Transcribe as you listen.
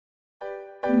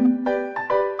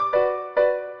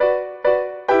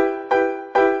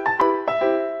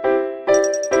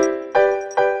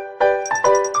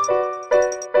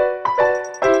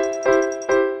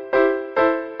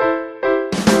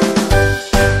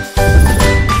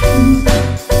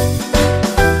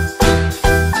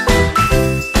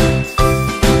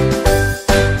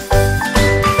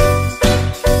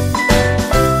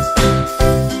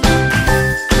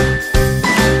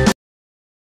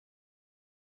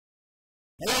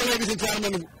Ladies and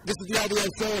gentlemen, this is the LDM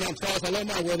Show, and I'm Charles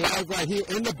Laloma. We're live right here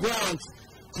in the Bronx,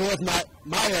 towards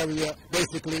my area,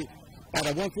 basically, at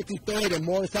a 153rd and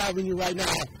Morris Avenue right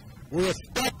now. We're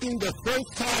expecting the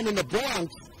first time in the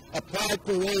Bronx a Pride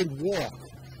Parade walk.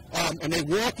 And they're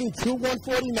walking to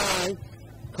 149,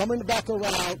 coming back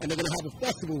around, and they're going to have a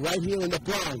festival right here in the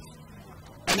Bronx.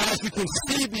 And as you can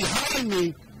see behind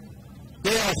me,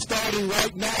 they are starting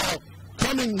right now,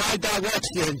 coming my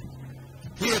direction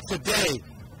here today.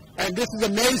 And this is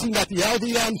amazing that the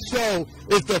LDM Show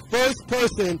is the first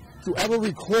person to ever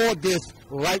record this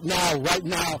right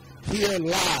now, here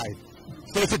live.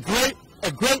 So it's a great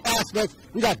aspect.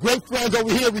 We got great friends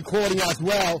over here recording as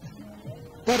well.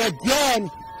 But again,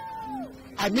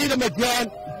 I meet them again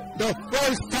the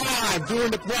first time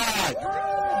during the Pride.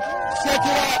 Check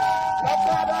it out.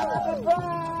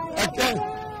 Again,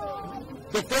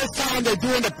 the first time they're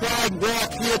doing the Pride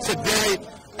walk here today.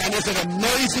 And it's an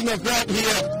amazing event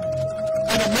here.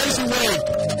 An amazing way.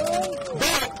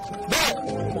 But,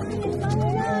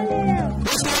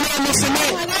 what's going on, Miss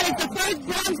Annette? Oh my God, it's the first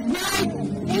Bronx Pride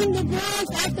in the Bronx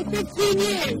after 15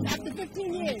 years. After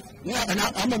 15 years. Yeah, and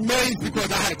I'm amazed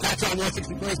because I had to catch on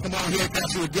 161st, come on here and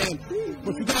catch you again.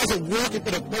 But you guys are working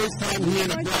for the first time here in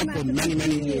the Bronx for many,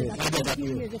 many years. How about that for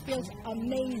you? It feels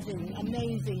amazing,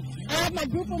 amazing. I have my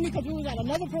group with me because we was at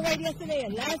another parade yesterday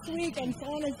and last week and so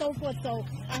on and so forth, so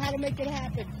I had to make it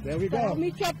happen. There we go. I'll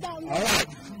meet you up down there. All right.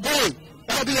 Hey,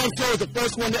 LDM Show is the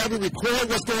first one to ever record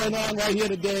what's going on right here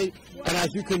today. And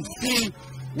as you can see,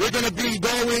 we're going to be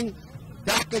going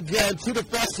back again to the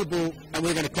festival, and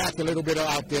we're going to catch a little bit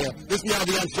out there. This is the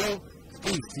LDM Show.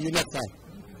 Peace. See you next time.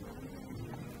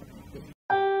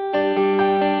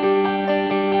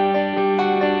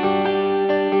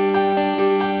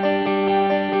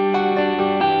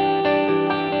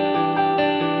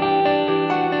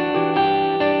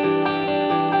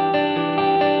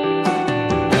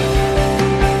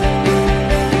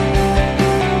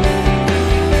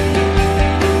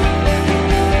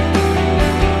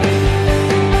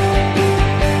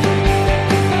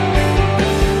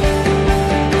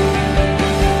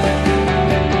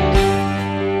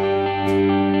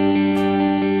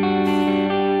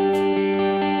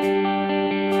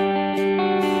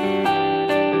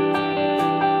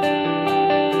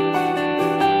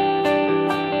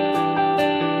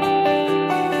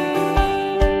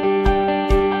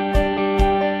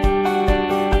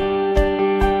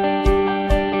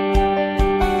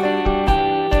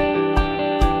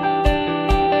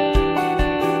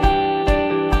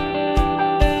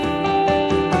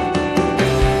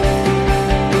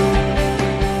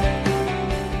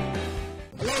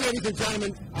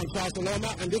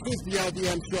 And this is the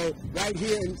LDM Show right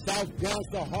here in South Bronx,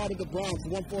 the heart of the Bronx,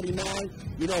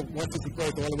 149, you know,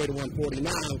 161st all the way to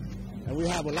 149. And we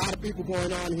have a lot of people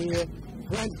going on here,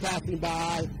 friends passing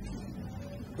by.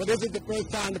 But this is the first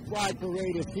time the Pride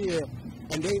Parade is here,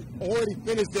 and they already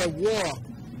finished their walk.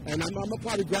 And I'm going to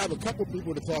probably grab a couple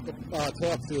people to talk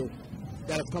to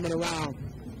that is coming around.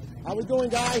 How we doing,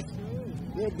 guys?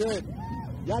 Good.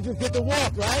 Y'all just did the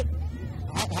walk, right?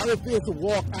 How it feels to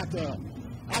walk after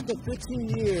 15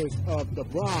 years of the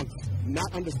Bronx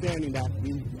not understanding that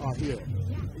we are here.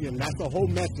 You know, that's the whole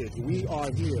message. We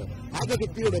are here. How does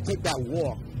it feel to take that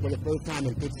walk for the first time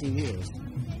in 15 years?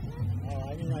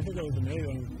 I think it was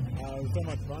amazing. It was so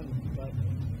much fun. But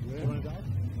you want to go?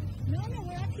 No,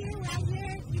 we're up here. We're out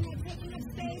here, taking up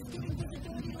space, giving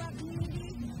visibility to our community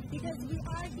because we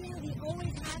are here. We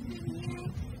always have been here,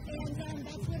 and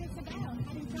that's what it's about,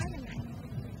 having pride in that.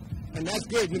 And that's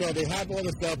good. They have all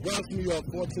this stuff. Bronx, New York,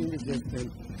 14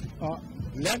 resistant.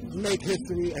 Let's make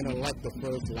history and elect the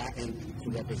first Latin to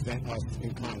represent us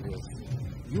in Congress.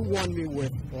 You won me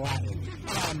with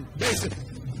Latin. Basically,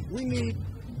 we need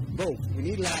both. We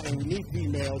need Latin, we need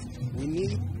females, we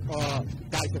need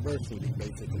diversity,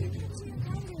 basically.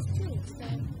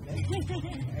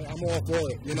 Hey, I'm all for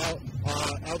it,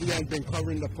 LDM's been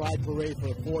covering the Pride Parade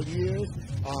for 4 years,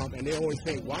 and they always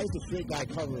say, why is the straight guy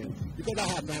covering? Because I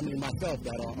have family myself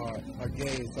that are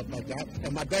gay and stuff like that,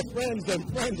 and my best friends are,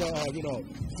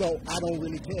 so I don't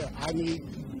really care. I need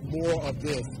more of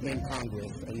this in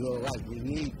Congress, and you're right, we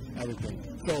need everything.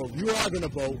 So if you are going to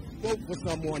vote for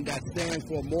someone that stands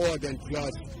for more than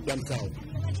just themselves. The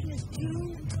election is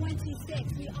June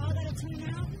 26th. We all got to tune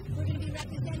out. We're going to be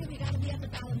represented. We got to be at the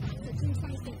ballot box. So June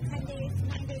 26th, 9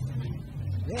 days from now.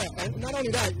 Yeah, and not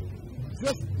only that,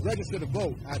 just register to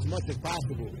vote as much as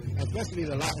possible, especially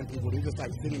the Latin people. They're just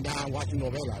like sitting down watching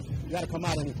novelas. You got to come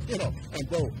out and, and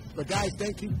vote. But guys,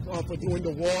 thank you for doing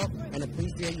the walk and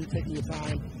appreciate you taking your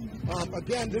time.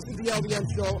 Again, this is the LDM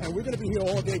Show, and we're going to be here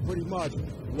all day pretty much,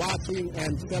 watching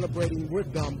and celebrating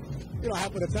with them.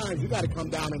 Half of the time, you got to come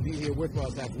down and be here with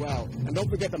us as well. And don't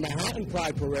forget the Manhattan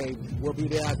Pride Parade will be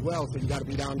there as well, so you got to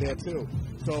be down there too.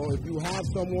 So if you have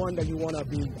someone that you want to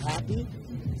be happy,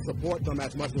 support them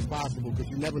as much as possible, because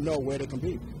you never know where they can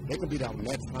be. They can be our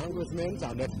next congressmen,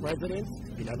 our next presidents.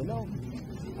 You never know.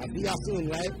 I'll see y'all soon,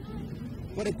 right?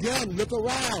 But again, look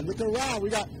around. We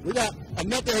got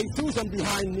Annette Dejesus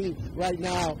behind me right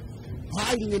now,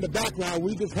 hiding in the background.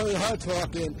 We just heard her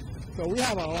talking. So we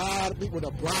have a lot of people,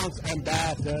 the Bronx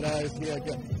ambassadors here.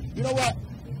 You know what?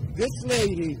 This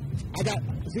lady, I got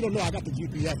the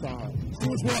GPS on her. She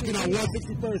was walking on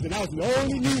 161st, and I was the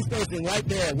only news person right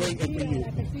there waiting for you.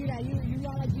 I can see that. You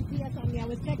all have GPS on me. I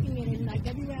was checking it, and like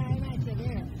everywhere I am, you're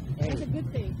there. That's a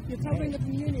good thing. You're covering the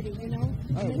community,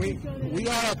 We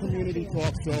are a community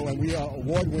talk show, and we are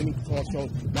award-winning talk show.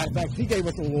 Matter of fact, she gave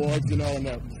us awards, and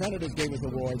the senators gave us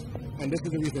awards, and this is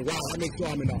the reason why I make sure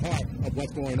I'm in the heart of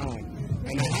what's going on.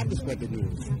 And I have to spread the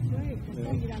news. That's right.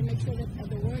 You got to make sure that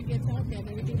the word gets out there and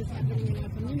everything is happening in our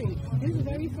community. This is the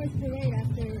very first parade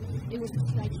after it was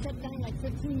shut down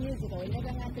 15 years ago. It never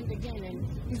happened again. And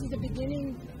this is the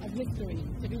beginning of history,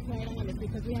 to be quite honest,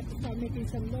 because we have to start making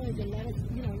some noise and let us,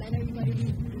 let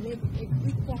everybody live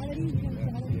equality,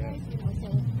 right? So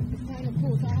it's kind of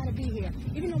cool. So I had to be here.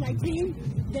 Even though my team,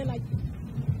 they're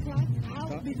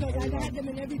out because I've had them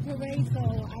in every parade, so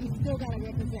I'm still got to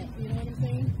represent. You know what I'm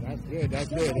saying? That's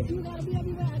good. You got to be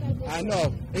everywhere. I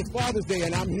know. It's Father's Day,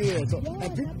 and I'm here. So,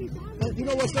 and you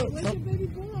know what's up? Where's your baby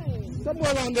boy?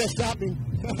 Somewhere around there shopping.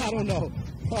 I don't know.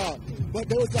 But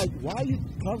they was like, why are you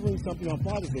covering something on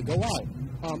Father's Day? Go out.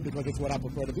 Because it's what I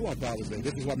prefer to do on Father's Day.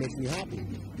 This is what makes me happy.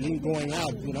 Going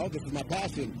out, this is my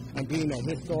passion. And being a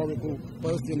historical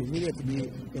person here, to be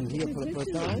in here for the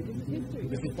first time,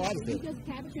 this is Father's Day. We just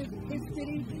captured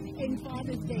history in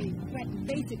Father's Day, but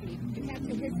basically, to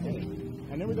capture history.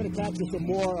 And then we're going to capture some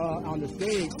more on the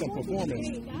stage, some performance.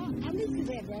 I'll meet you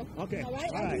there, bro. Okay. All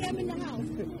right? I'm in the house.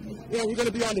 Yeah, we're going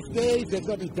to be on the stage. There's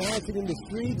going to be dancing in the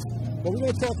streets. But we're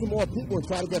going to talk to more people and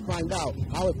try to find out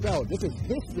how it felt. This is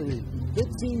history.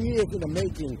 15 years in the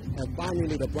making, and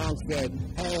finally the Bronx said,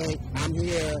 hey, I'm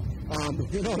here.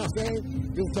 You know what I'm saying?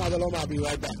 This is Charles Laloma. I'll be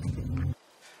right back.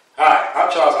 Hi, I'm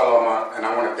Charles Laloma, and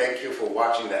I want to thank you for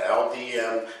watching the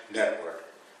LDM Network.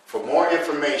 For more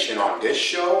information on this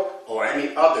show or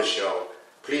any other show,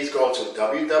 please go to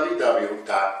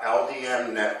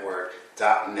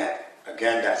www.ldmnetwork.net.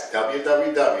 Again, that's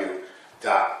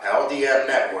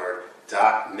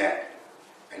www.ldmnetwork.net.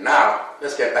 And now,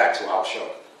 let's get back to our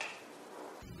show.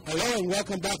 Hello and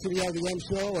welcome back to the LDM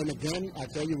Show. And again, I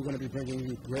tell you, we're going to be bringing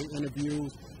you great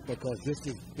interviews because this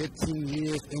is 15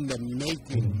 years in the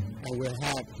making, and we'll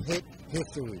have hit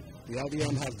history. The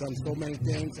LDM has done so many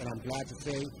things, and I'm glad to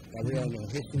say that we are in a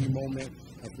history moment,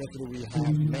 especially we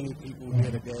have many people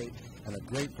here today, and a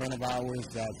great friend of ours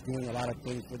that's doing a lot of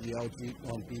things for the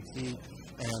LGBT,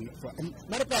 and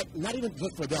matter of fact, not even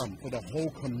just for them, for the whole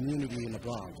community in the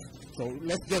Bronx. So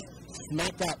let's just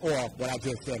knock that off, what I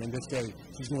just said, and just say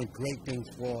she's doing great things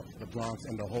for the Bronx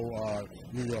and the whole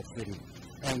New York City.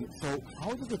 And so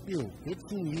how does it feel?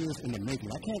 15 years in the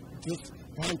making. I can't just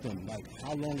fathom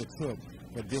how long it took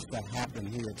for this to happen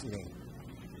here today.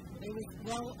 It was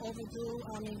well overdue.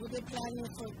 I mean, we've been planning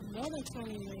for more than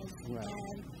 20 years. Right.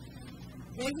 And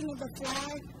raising of the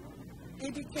flag,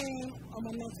 it became a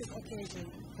momentous occasion.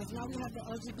 Because now we have the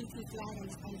LGBT flag on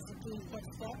the Supreme Court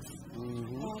steps,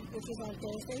 which is our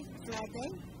Thursday, Flag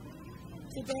Day.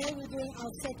 Today we're doing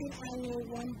our second annual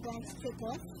One Bronx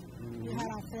Trip-Off. We had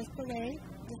our first parade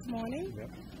this morning. Yep.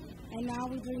 And now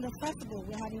we're doing the festival.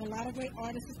 We're having a lot of great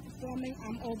artists performing.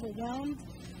 I'm overwhelmed.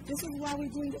 This is why we're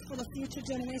doing this for the future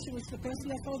generation, which the person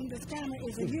that's holding this camera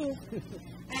is a youth.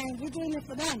 And we're doing it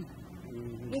for them.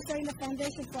 We're setting the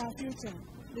foundation for our future.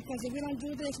 Because if we don't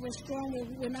do this, we're strong,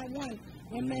 we're not one,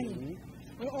 we're many.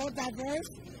 We're all diverse,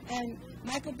 and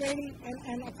Michael Brady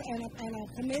and a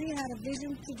committee had a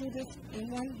vision to do this in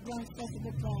one Bronx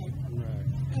Festival Pride. Right.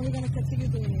 And we're going to continue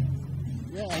doing it.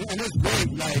 Yeah, and it's great,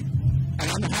 and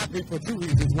I'm happy for two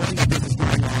reasons. One, that this is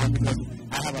going on, because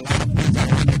I have a lot of friends out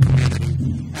in the community,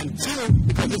 And two,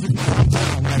 because this is my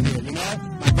hometown right here, you know?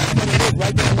 My grandmother lives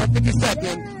right there on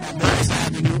 152nd at Morris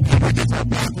Avenue, and we're just a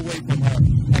block away from her.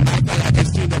 And I thought I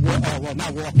just seen that we're, well,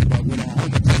 not walking, but with our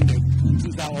home attendant.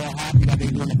 She's out all happy that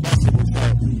they're doing a festival. So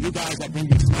you guys are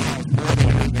bringing smiles more than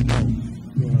you even know.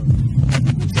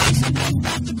 Jason has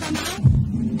got to come out,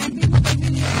 and people can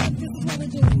really help. This is what we're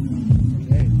doing.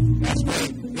 Hey, that's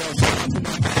great. Yo, shout out to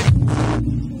my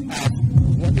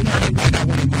well, you know, right now, one of my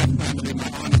family, my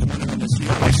aunt is one of them, she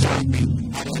always showed me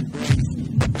how to embrace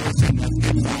the person that's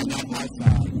inside, not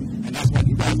outside. And that's what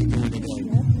you guys are doing today.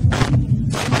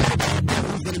 Tell me about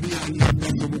who's going to be on the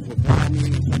festival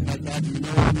performing and stuff like that. Do you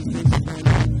know any things that's going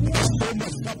on? There's so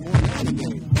much stuff going on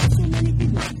today. There's so many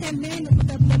people I can't name. The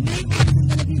main artist is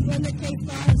going to be Brenda K.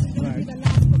 Fires. She's going to be the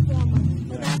last performer.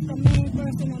 So that's the main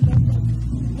person and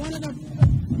one of the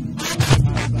highlights of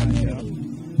our community.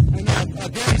 And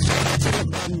again, shout out to the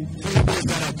families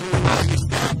that are doing all this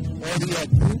stuff, all the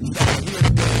groups that are here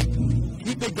today.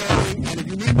 Keep it going, and if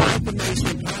you need more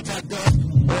information, contact us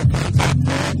or contact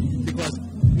them, because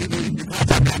either you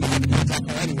contact them or have to contact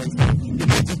her anyway, so you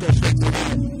might just go straight to her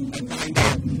and find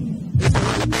out. It's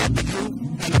all about the youth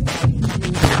and about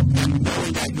coming out and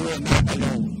knowing that you're not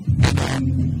alone.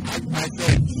 And I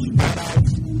say shout out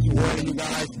to all of you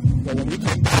guys, but when we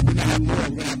come back, we're going to have more.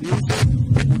 We're going to have music,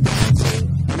 people dancing,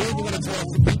 and we're going to talk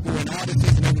to people and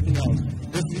artists and everything else.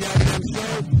 This is the LDM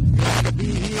Show. Glad to be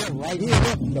here, right here,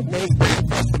 the Bronx Pride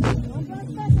Festival. One Bronx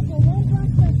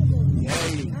Festival.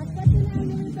 Yay. I'm such an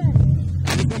annual event.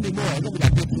 And it's going to be more. It's going to be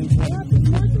like 15,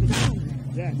 20.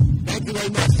 Yeah. Thank you very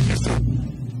much. See you soon.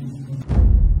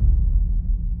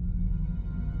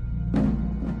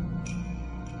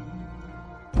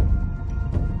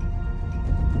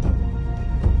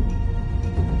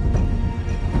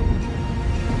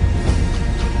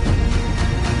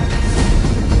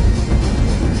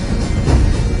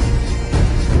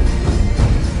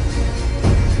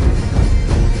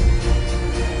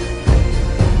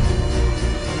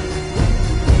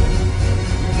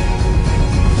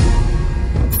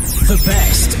 The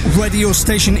best radio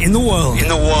station in the world.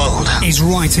 Is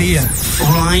right here,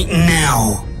 right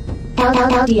now.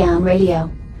 LDM Radio.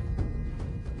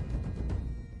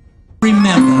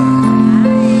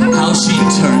 Remember how she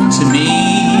turned to me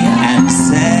and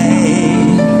say,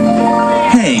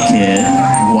 "Hey kid,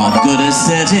 what good is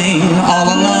sitting all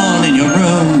alone in your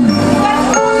room?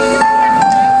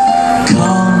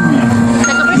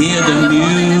 Come, hear the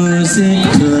music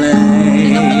play."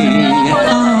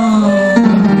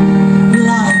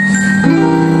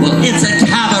 It's a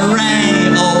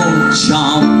cabaret, old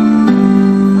chum.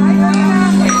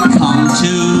 Come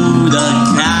to the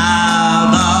cabaret.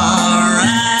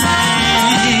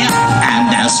 And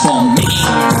as for me,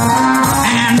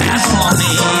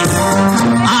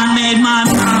 I made my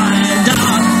mind up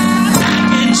back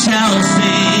in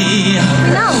Chelsea.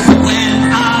 When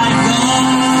I go, I'm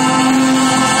going like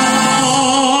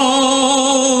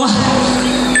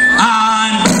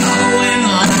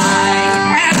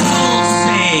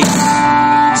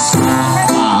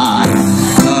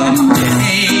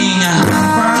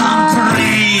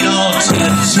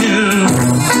Elsie.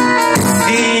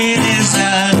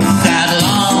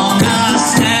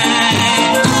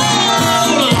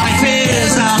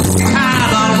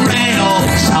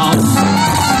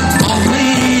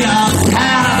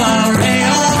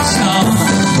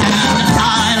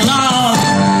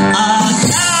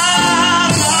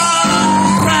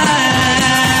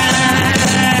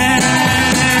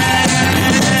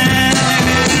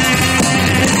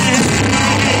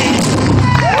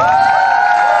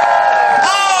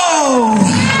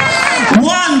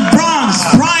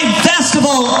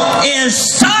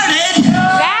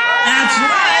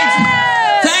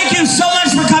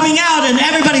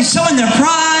 Showing their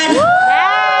pride.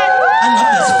 I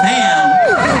love this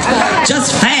fan.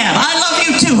 Just fan. I love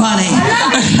you too, honey.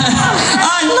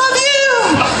 I love you.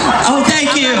 Oh,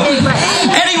 thank you.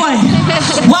 Anyway,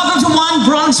 welcome to One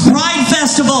Bronx Pride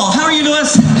Festival. How are you doing?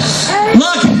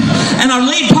 Look, and our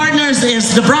lead partners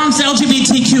is the Bronx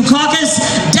LGBTQ Caucus,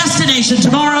 Destination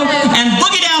Tomorrow, and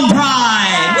Boogie Down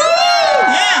Pride. Woo!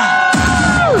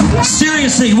 Yeah.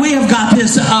 Seriously, we have got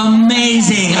this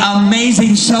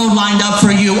amazing show lined up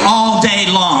for you all day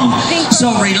long.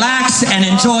 So relax and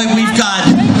enjoy. We've got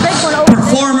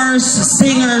performers,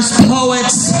 singers,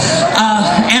 poets,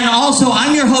 and also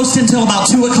I'm your host until about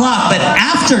 2 o'clock. But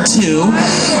after 2,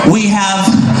 we have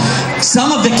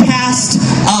some of the cast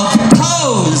of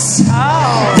Pose,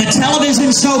 the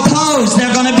television show Pose.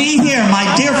 They're going to be here.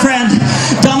 My dear friend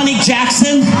Dominique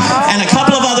Jackson and a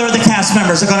couple of other of the cast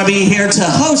members are going to be here to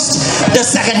host the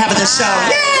second half of the show.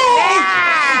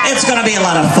 Yay! It's going to be a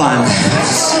lot of fun.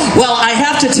 Well, I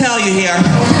have to tell you here.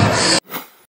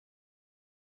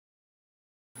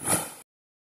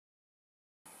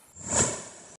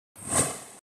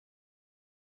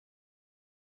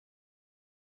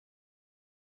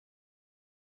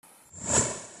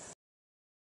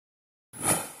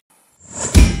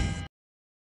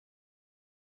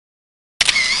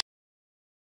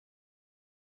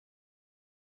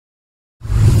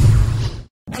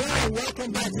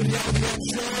 Welcome back to the LDM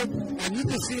Show, and you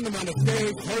can see them on the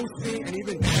stage hosting and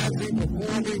even dancing,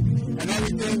 performing, and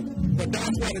everything, but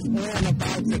that's what it's all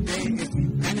about today, is the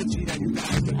energy that you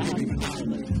guys are giving out.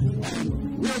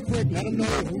 Real quick, let them know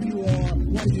who you are,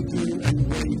 what do you do, and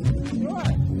where you do. Sure.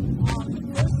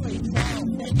 Firstly, Charles,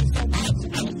 thank you so much.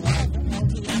 I love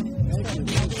LDM. The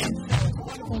LDM Show. It's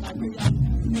wonderful. I'm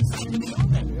really excited to be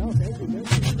on it. My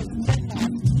name is Tym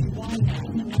Moss, T-Y now,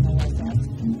 M-O-S-S.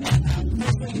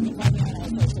 Firstly, you can find me on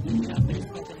all social media,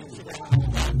 Facebook and Instagram, all of that.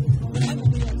 But I'm a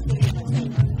New York City entertainer. I'm a singer, I'm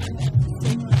an actor,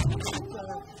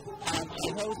 I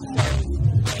host shows. I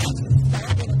actually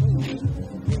starred in a movie recently.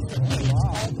 It's called The Musical.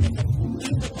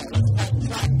 It's called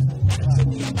Track. And it should be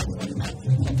on by 2019. So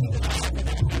keep an eye out for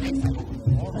that. I'm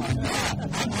excited.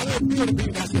 I don't feel to be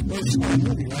that's your first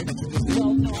movie, right? That you just did.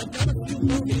 Well, no, I've done a few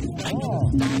movies, but I never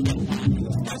starred in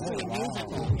one, especially a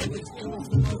musical. It was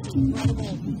the most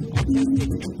incredible artistic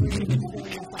and creative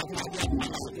experience I've had yet in my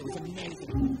life. It was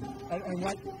amazing. And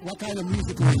what kind of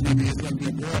musical is it? Is it like a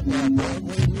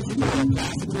Broadway musical or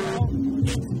classical?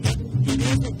 It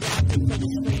is adapted for the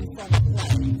screen from a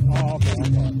play. Oh, okay.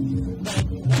 But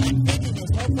what I'm thinking is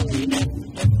hopefully if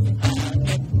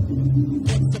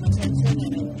gets some attention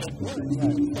and it works, so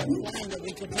it's fine that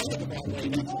we could take it to Broadway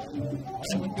eventually.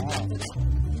 That would be good for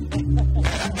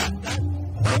that.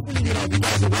 Hopefully, you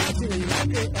guys are watching and you're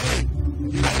like, hey,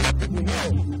 you gotta let people know.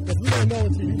 Because we don't know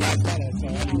until you guys tell us. So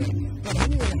anyway. But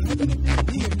anyway, how did it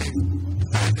be in this?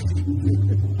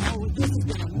 Oh, this has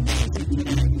been amazing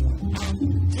today.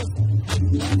 Just, I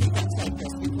love events like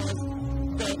this because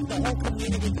the whole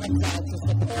community comes out to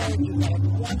support. You've got a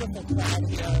wonderful crowd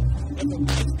here. It's a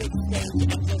nice big stage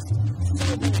and just so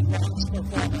many Bronx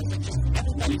performers and just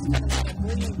everybody's coming out and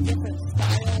bringing different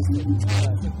styles and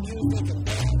types of music and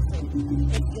dance, and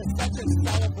it's just such a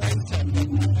celebration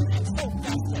and it's so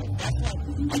festive. That's why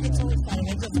I get so excited. I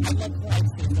love Pride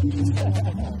season. It's so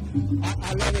wonderful. I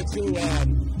love it too.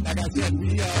 Like I said,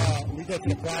 we go to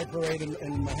the Pride Parade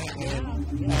in Manhattan.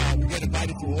 We get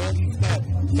invited to all these stuff.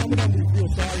 Some of them we feel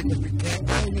sorry because we can't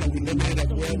go. We limited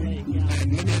of where we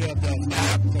and limited of the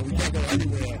staff, so we can't go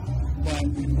everywhere. But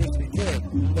we wish we could.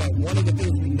 But one of the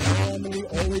things we normally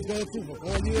always go to for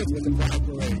 4 years was the Pride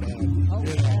Parade.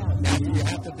 You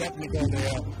have to definitely go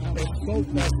there. It's so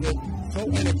festive, so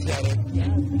energetic.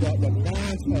 The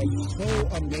bands are so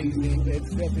amazing. It's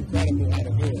just incredible how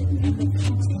to do it. And the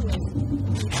thing too is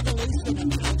the evolution of the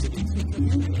LGBT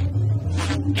community.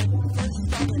 How it first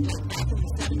started back in the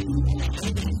 70s and the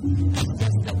 80s as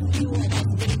just a few of us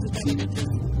getting together to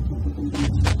just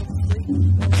march down the street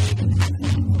and parade and have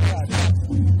fun for ourselves.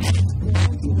 And it's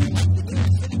grown to where like the New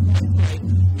York City Pride Parade,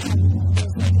 and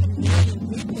there's like 1 million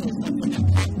people or something that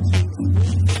come to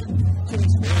experience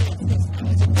this. And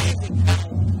it's amazing how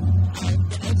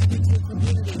the LGBT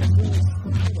community has really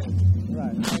sprouted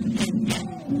in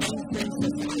mainstream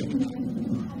society.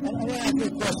 I want to ask you a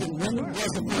question. When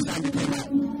was the first time you came out?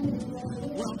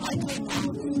 Well, I came out a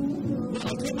few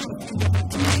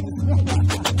different times.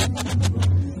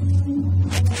 I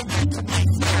came out to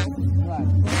myself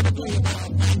probably about 1980. When the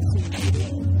LGBT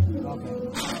thing, there was no LGBT community. It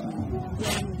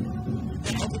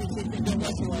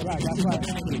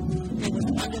was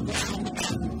underground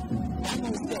and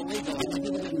almost illegal. I think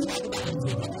people didn't talk about it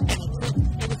too much.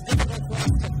 It was difficult for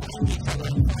us to find each other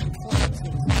and find clubs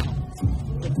and towns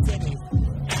and cities. And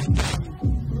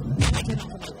I came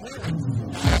out to my parents about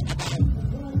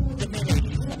the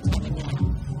mid-80s, sometime ago.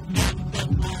 And then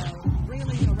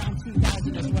really around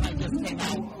 2000 is when I just came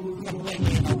out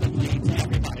completely and openly to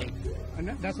everybody. And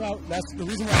that's the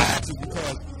reason why I asked you,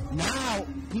 because now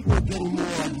people are getting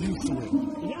more used to it.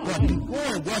 But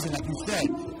before it wasn't, like you said.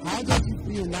 How does you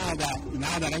feel now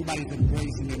that everybody's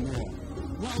embracing it more?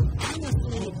 Well,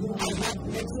 honestly, I have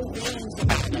mixed feelings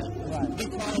about it.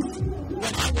 Because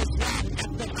when I was young,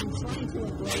 I'm trying to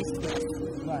embrace this.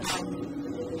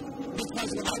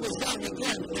 Because when I was young,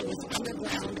 again, it was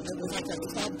underground. It was like a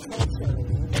subculture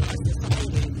in our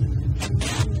society. And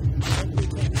then we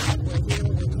came out, we're here,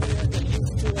 we're clear, get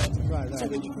used to it. So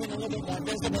we became a little bit more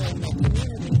visible in the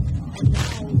community. And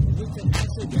now we can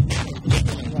actually get married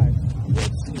legally.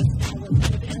 Which is now we're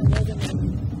kind of interwoven in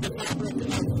the fabric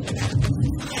of American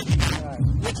society now.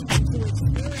 Which means to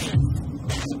experience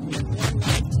that in one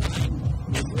lifetime.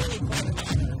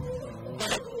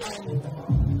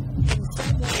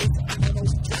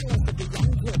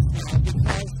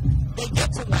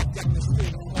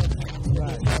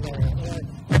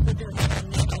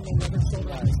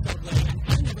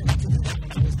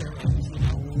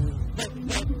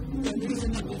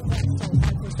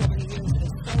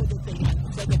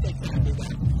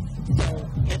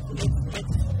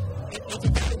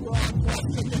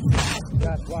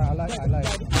 That's why I like.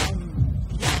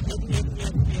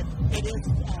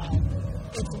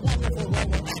 It's wonderful where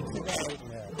we're at today,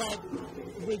 but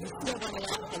we've still got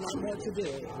a lot more to do.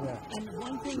 Yeah. And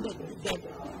one thing that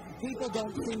people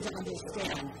don't seem to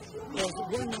understand is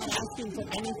we're not asking for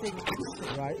anything extra.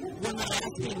 Right. We're not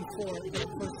asking for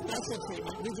special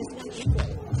treatment. We just want equal.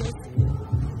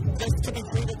 Just to be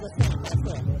treated the same. That's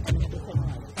it.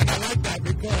 And I like that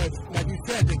because, like you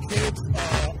said, the kids,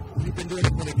 you've been doing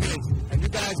it for the kids, and you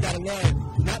guys got to learn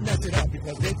to not mess it up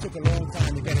because they took a long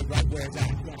time to get it right where it's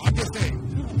at. I'm just saying.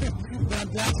 But I'm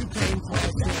glad you came to our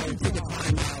show and took the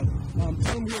time out.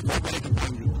 Tell them real quick where they can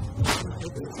find you.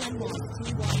 It's Tym Moss,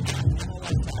 TYMOSS,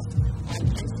 on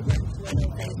Instagram, Twitter,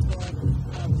 Facebook,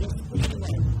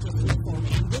 just look for me.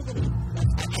 And Google me.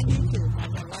 That's on YouTube.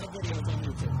 I've got a lot of videos on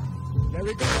YouTube. There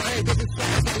we go. Hey, this is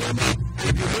Laloma. And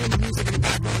if you're hearing the music in the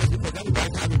background, it's because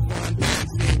everybody's having fun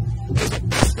dancing. There's a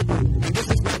festival, and this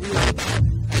is what we're all about.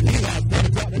 And he has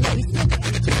better talk than that. He's super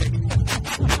energetic.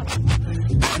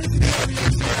 This is the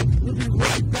LDM Show. We'll be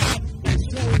right back and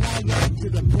show our love to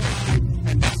the bride.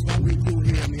 And that's what we do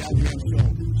here in the LDM Show.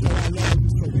 Show our love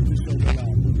so we can show your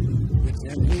love. It's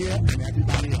him here and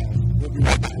everybody else. We'll be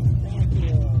right back. Thank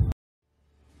you.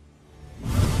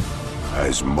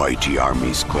 As mighty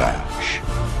armies clash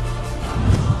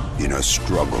in a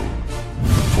struggle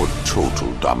for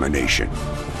total domination,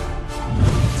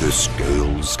 the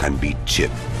scales can be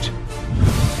tipped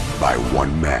by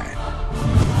one man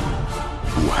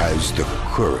who has the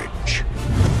courage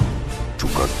to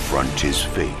confront his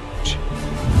fate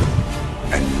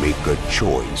and make a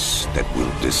choice that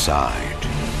will decide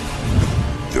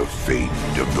the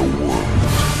fate of the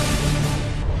world.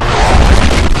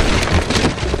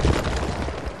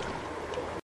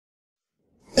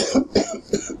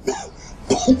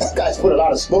 Guys put a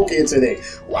lot of smoke in today.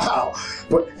 Wow.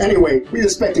 But anyway, we're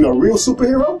expecting a real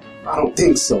superhero? I don't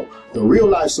think so. The real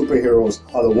life superheroes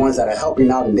are the ones that are helping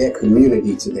out in their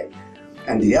community today.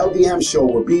 And the LDM Show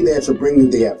will be there to bring you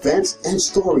the events and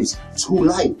stories to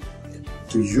life.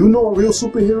 Do you know a real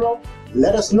superhero?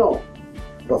 Let us know.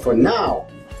 But for now,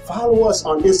 follow us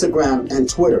on Instagram and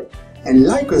Twitter and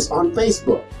like us on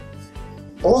Facebook.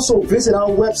 Also visit our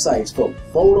websites for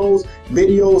photos,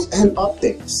 videos, and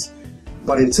updates.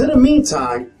 But until the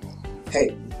meantime,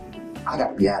 hey, I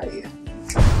gotta be out of here.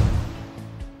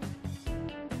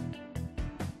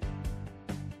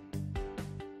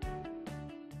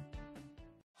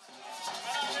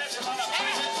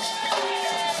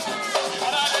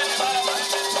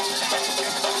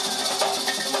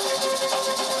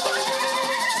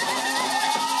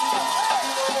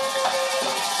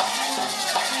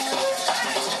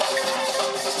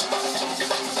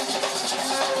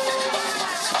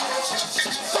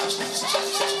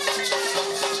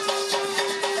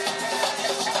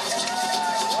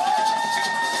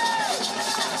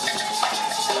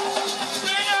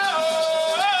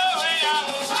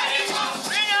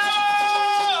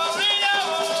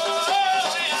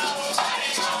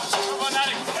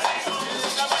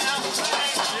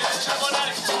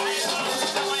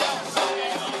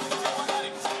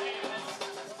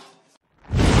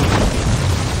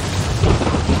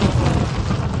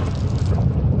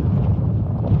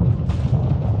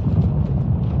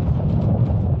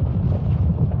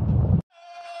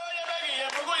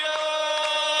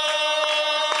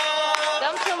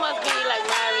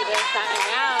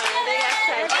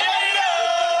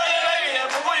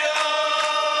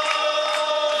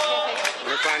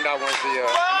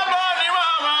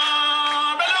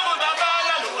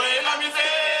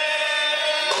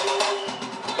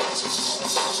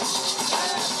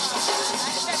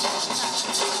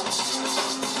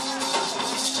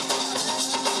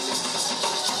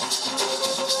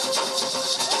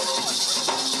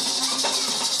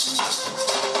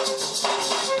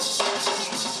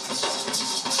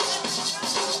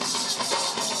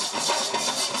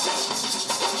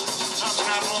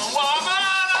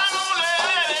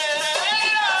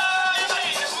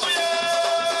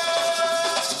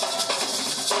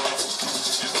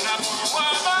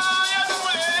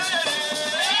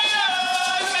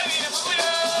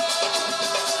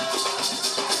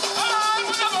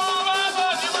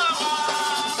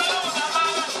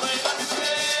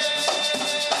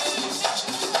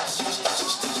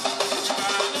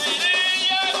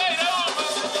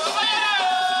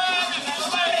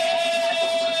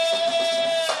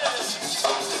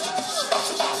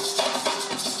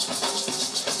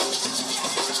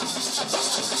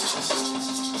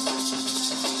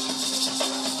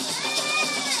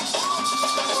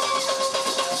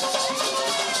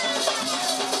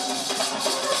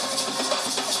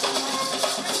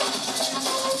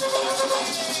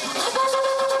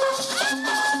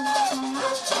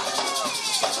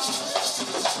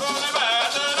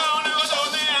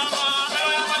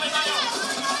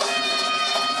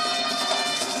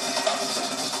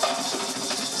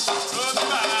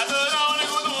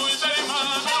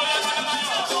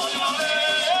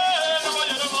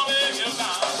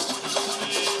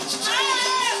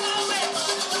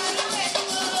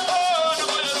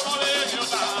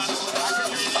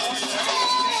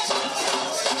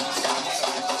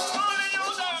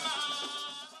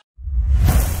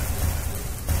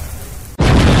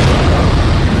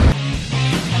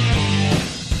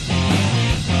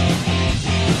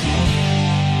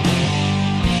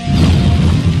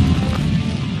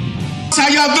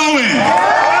 doing?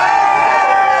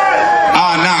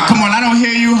 Oh, nah, come on, I don't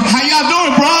hear you. How y'all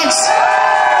doing, Bronx?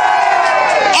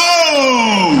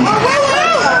 Oh!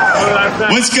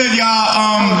 What's good, y'all?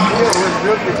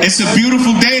 It's a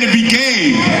beautiful day to be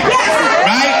gay,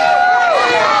 right?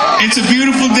 It's a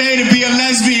beautiful day to be a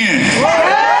lesbian.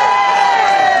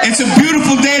 It's a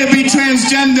beautiful day to be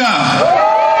transgender.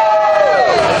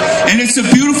 And it's a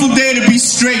beautiful day to be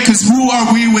straight, because who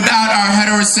are we without our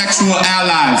heterosexual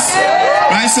allies?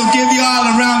 Right? So give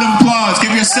y'all a round of applause.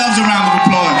 Give yourselves a round of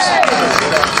applause.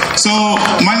 So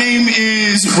my name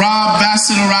is Rob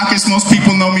Vassilarakis. Most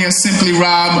people know me as simply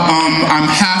Rob. I'm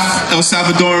half El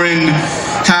Salvadoran,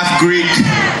 half Greek,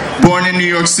 born in New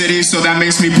York City, so that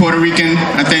makes me Puerto Rican,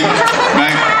 I think,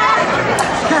 right?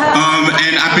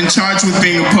 And I've been charged with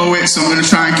being a poet, so I'm going to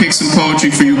try and kick some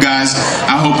poetry for you guys.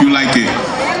 I hope you like it.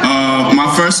 My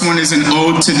first one is an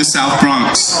ode to the South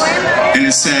Bronx, and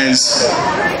it says,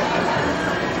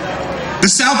 the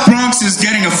South Bronx is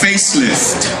getting a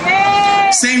facelift.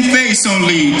 Same face,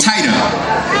 only tighter.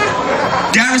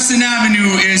 Garrison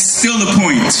Avenue is still the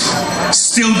point,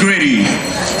 still gritty,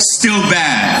 still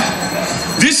bad.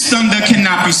 This thunder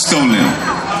cannot be stolen.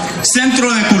 Centro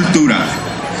de Cultura.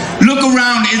 Look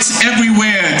around, it's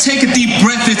everywhere. Take a deep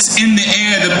breath, it's in the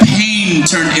air. The pain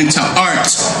turned into art.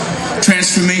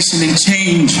 Transformation and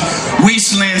change.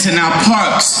 Wastelands in our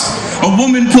parks. A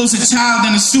woman pulls a child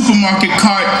in a supermarket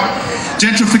cart.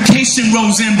 Gentrification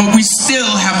rolls in, but we still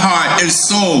have heart and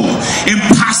soul.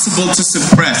 Impossible to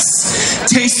suppress.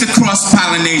 Taste the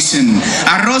cross-pollination.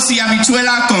 Arroz y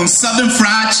habichuela con southern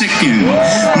fried chicken.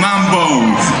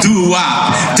 Mambo,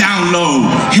 doo-wop, down low,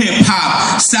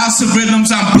 hip-hop, salsa rhythms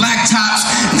on blacktops,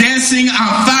 dancing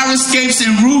on fire escapes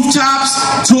and rooftops.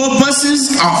 Tour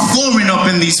buses are flooring up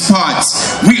in these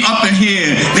parts. We up in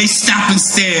here, they stop and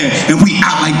stare, and we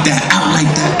out like that, out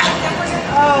like that,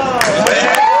 out like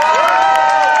that.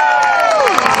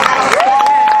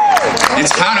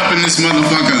 It's hot up in this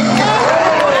motherfucker.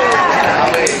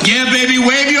 Yeah, baby,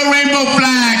 wave your rainbow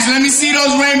flags. Let me see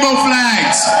those rainbow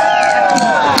flags.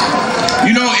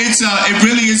 You know, it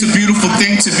really is a beautiful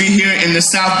thing to be here in the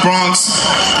South Bronx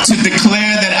to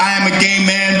declare that I am a gay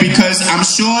man, because I'm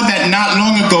sure that not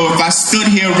long ago, if I stood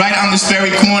here right on this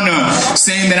very corner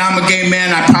saying that I'm a gay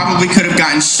man, I probably could have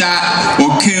gotten shot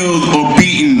or killed or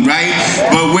beaten, right?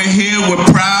 But we're here, we're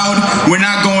proud, we're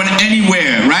not going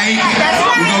anywhere, right?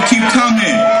 We're gonna keep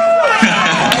coming.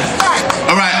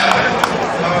 All right.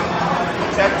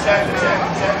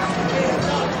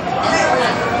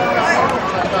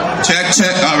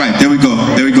 Check. All right, there we go.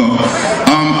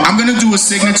 I'm gonna do a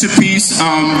signature piece.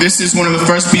 This is one of the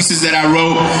first pieces that I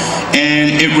wrote,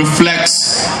 and it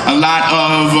reflects a lot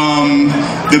of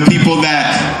the people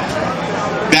that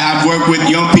I've worked with,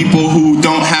 young people who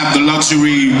don't have the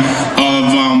luxury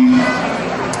of.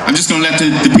 I'm just gonna let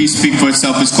the piece speak for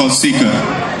itself. It's called Seeker.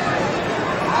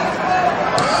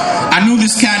 I knew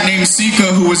this cat named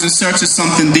Seeker who was in search of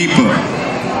something deeper.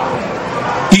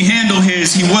 He handled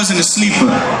his, he wasn't a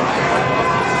sleeper.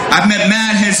 I've met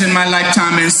mad heads in my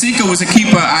lifetime, and Seeker was a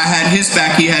keeper. I had his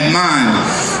back, he had mine.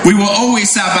 We were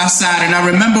always side by side, and I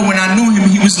remember when I knew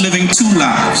him, he was living two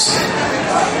lives.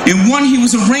 In one, he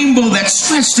was a rainbow that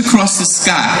stretched across the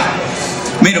sky,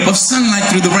 made up of sunlight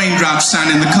through the raindrops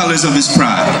shining the colors of his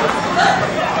pride.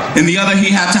 In the other, he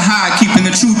had to hide, keeping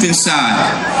the truth inside.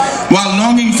 While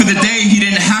longing for the day, he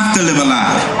didn't have to live a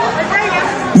lie.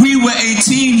 We were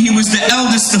 18, he was the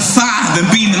eldest of 5,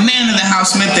 and being the man of the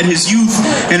house meant that his youth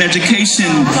and education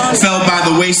fell by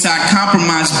the wayside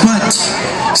compromise, but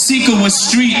Seeker was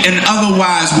street and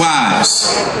otherwise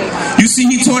wise. You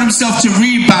see, he taught himself to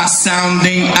read by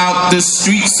sounding out the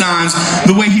street signs,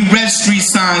 the way he read street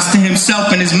signs to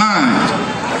himself in his mind.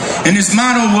 And his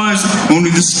motto was, only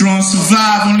the strong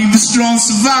survive, only the strong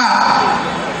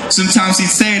survive. Sometimes he'd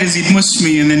say it as he'd mush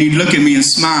me, and then he'd look at me and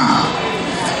smile.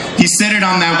 He said it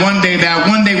on that one day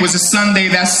was a Sunday,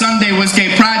 that Sunday was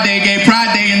Gay Pride Day,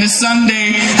 and this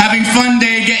Sunday, having fun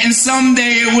day, getting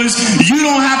someday, it was you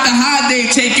don't have to hide day,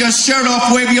 take your shirt off,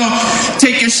 wave your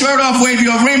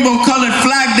rainbow colored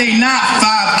flag day, not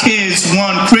 5 kids,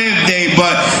 1 crib day,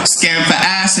 but scaring for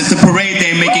ass at the parade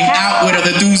day, making out with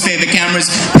other dudes day, the cameras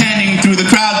panning through the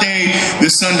crowd day, the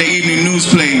Sunday evening news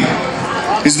played.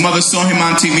 His mother saw him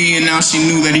on TV and now she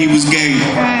knew that he was gay.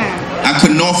 I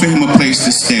couldn't offer him a place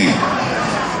to stay.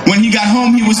 When he got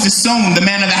home, he was disowned. The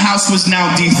man of the house was now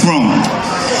dethroned.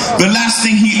 The last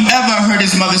thing he ever heard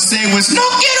his mother say was, "No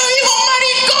quiero hijo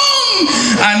maricón."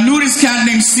 I knew this cat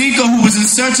named Sika who was in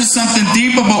search of something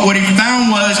deeper, but what he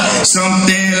found was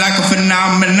something like a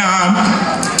phenomenon.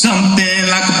 Something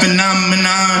like a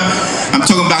phenomenon. I'm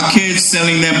talking about kids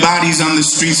selling their bodies on the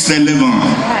streets they live on.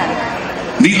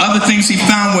 The other things he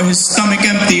found were his stomach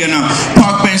empty and a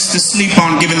park bench to sleep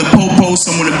on, giving the po-po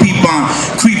someone to peep on,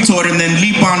 creep toward and then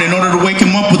leap on in order to wake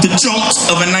him up with the jolt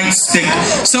of a nightstick.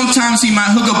 Sometimes he might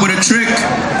hook up with a trick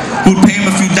who'd pay him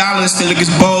a few dollars to lick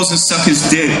his balls and suck his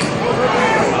dick.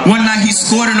 One night he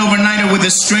scored an overnighter with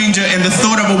a stranger, and the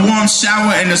thought of a warm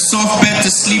shower and a soft bed to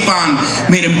sleep on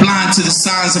made him blind to the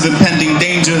signs of impending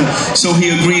danger, so he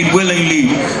agreed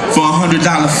willingly for a $100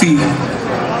 fee.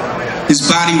 His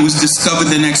body was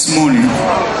discovered the next morning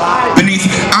beneath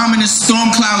ominous storm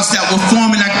clouds that were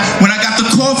forming. When I got the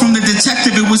call from the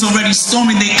detective, it was already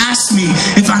storming. They asked me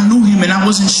if I knew him, and I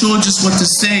wasn't sure just what to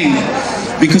say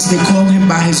because they called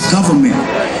him by his government,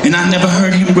 and I never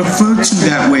heard him referred to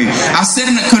that way. I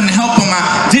said I couldn't help him.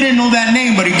 I didn't know that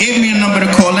name, but he gave me a number to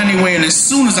call anyway, and as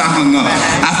soon as I hung up,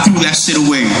 I threw that shit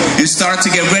away and started to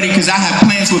get ready because I had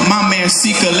plans with my man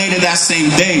Sika later that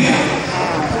same day.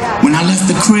 When I left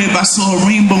the crib, I saw a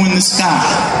rainbow in the sky.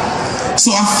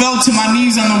 So I fell to my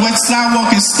knees on the wet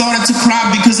sidewalk and started to cry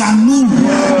because I knew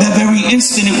that very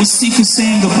instant it was Sika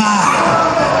saying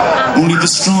goodbye. Only the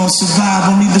strong survive,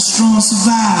 only the strong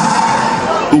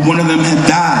survive. But one of them had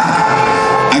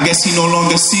died. I guess he no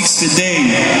longer seeks today.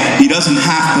 He doesn't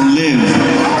have to live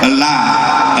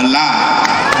alive.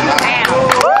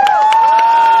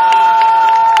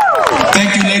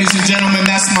 Thank you, ladies and gentlemen.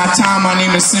 That's my time. My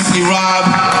name is Simply Rob.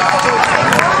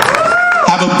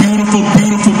 Have a beautiful,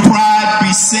 beautiful Pride.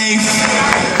 Be safe.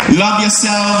 Love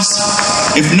yourselves.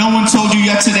 If no one told you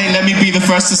yet today, let me be the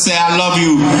first to say I love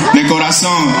you. De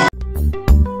corazón.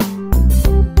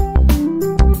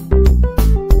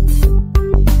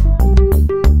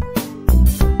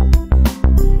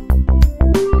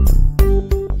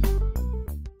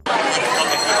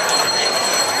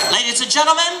 Ladies and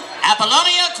gentlemen,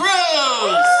 Appolonia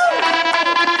Cruz.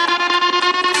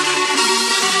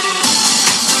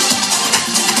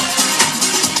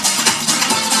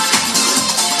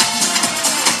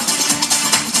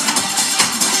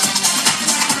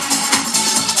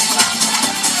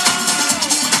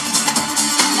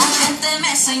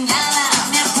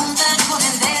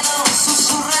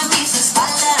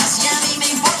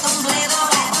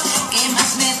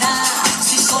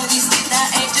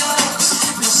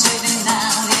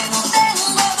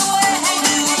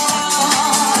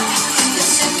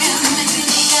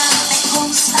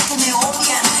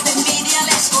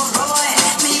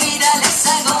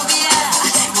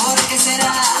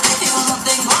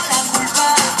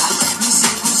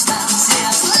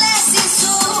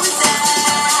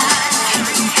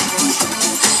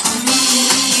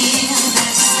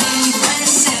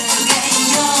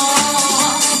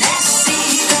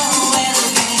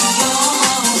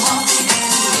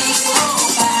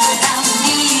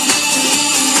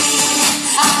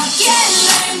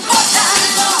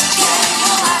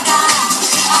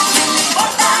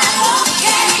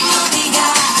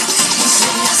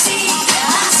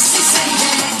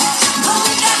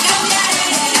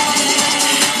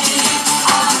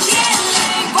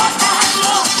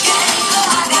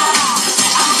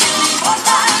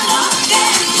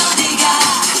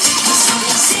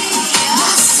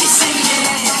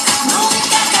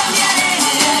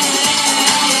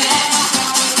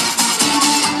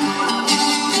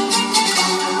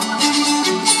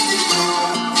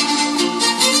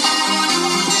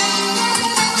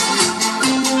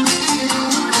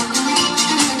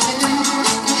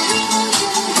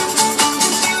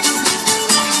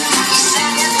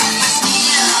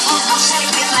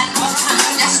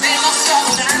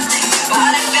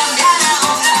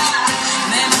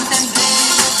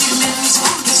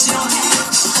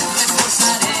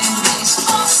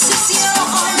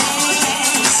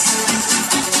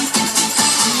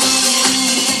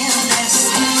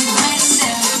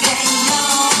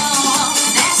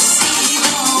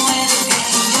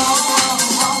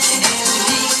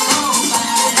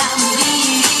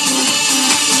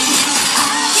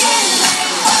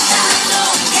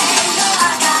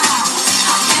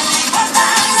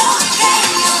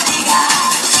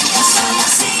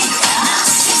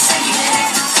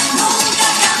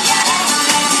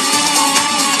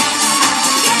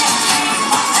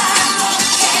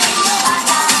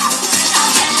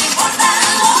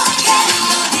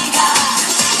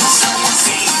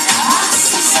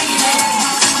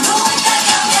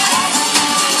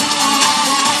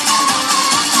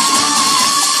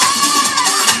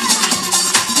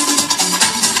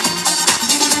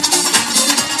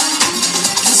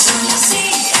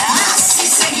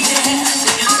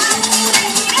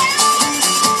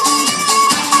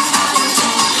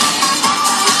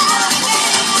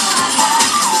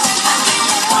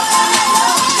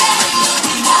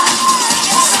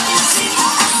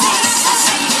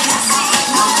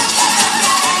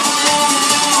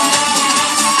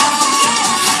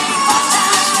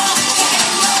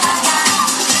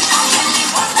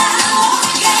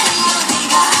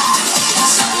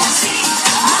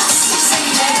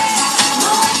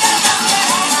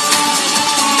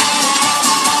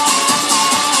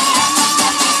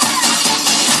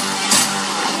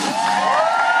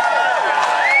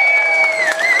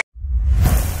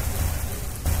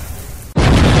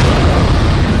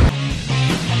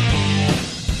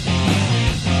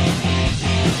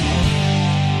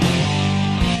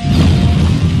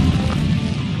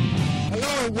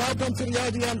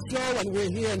 LDM Show, and we're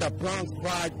here in the Bronx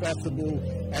Pride Festival,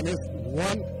 and it's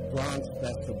one Bronx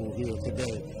Festival here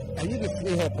today. And you can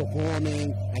see her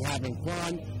performing and having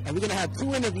fun. And we're going to have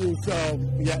 2 interviews. So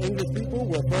we got English people,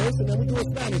 we're first, and then we do a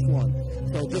Spanish one.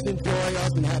 So just enjoy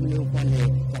us and have a little fun here.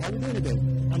 So how are you doing today?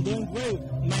 I'm doing great.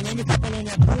 My name is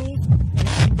Appolonia Cruz, and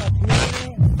I'm the creator,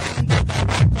 founder,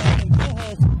 director, and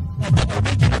co-host of the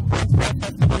original Bronx Pride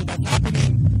Festival that's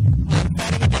happening on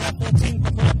Saturday, July 14th,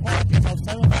 Before Park. It's our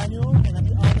 7th annual, and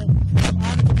I'm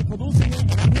honored to be producing it,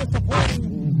 and I'm here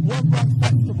supporting World Bronx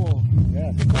Festival.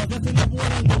 Yes. Because there's enough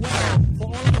water in the well for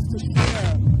all of us to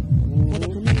share for the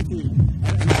community.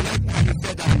 And I like how you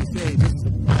said that on the stage. It's a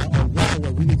well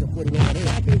where we need to put it over there.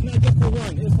 Exactly. It's not just for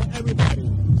one. It's for everybody.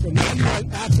 So now you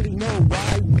actually know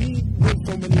why we win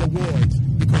so many awards.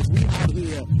 Because we out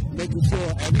here making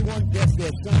sure everyone gets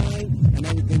their shine and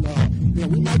everything.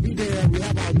 We might be there. We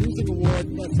have our music award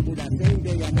festival that same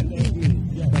day at the evening.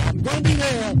 Yeah. But I'm going to be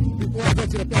there before I go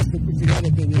to the festival. The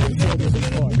other thing is,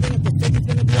 the stage is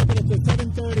going to be open until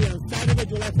 7:30 on Saturday,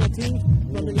 July 14th,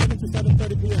 from 11 to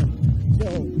 7:30 p.m. So,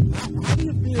 how do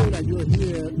you feel that you're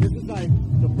here? This is like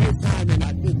the first time in,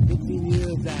 I think, 15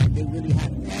 years that they really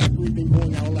had everything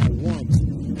going all at once.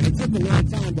 And it took a long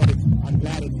time, but I'm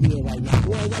glad it's here right now.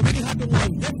 Well, what really happened was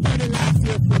this started last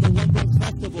year for the One Bronx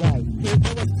Festival. Right.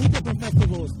 There was 2 different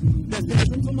festivals.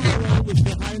 Destination Tomorrow, which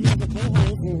they hired me as a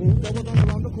co-host, that was on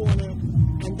around the corner.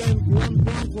 And then One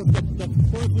Bronx was the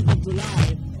first week of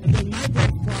July. And then my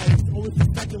Bronx Pride is always the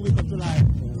second week of July.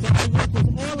 So I worked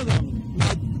with all of them.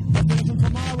 Like Destination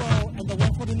Tomorrow and the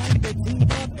 149, they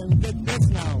teamed up and did this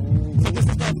now. So this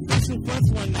is the official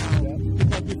first one now.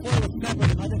 Because before it was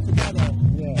separate and now they're together.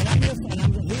 And I'm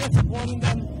here supporting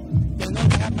them. They know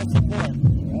they have my support.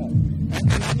 And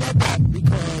I love that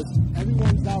because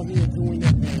everyone's out here doing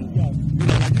their thing. You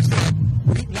know, like you said,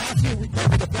 last year we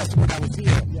covered the festival that was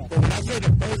here. But when I say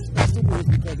the first festival, it's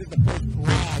because it's the first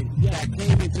pride that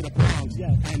came into the Bronx.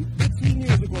 And 15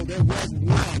 years ago, there was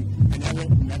one, and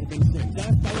never been since.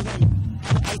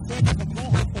 I served as a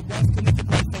co-host for Bronx Community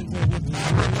Pride Center with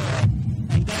Laloma.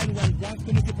 And then when Bronx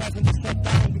Community Pride Center shut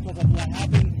down because of what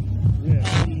happened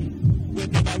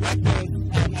with the directors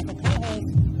as a co-host,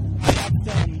 I asked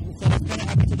them, so what's going to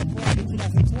happen to the Pride in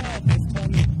 2012? They told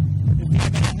me, it's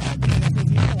not going to happen. And I said,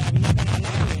 no, I'm not going to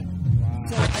allow it.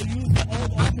 So I used the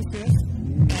old offices,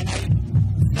 and I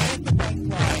started the Bronx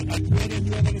Pride. I created a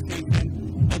new organization,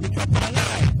 and we kept it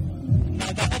alive.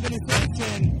 Now, that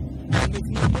organization is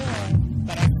no more,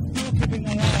 but I'm still keeping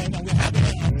it alive, and we're having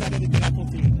it on Saturday, July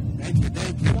 14th. Thank you.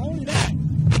 Not only that,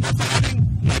 we're also having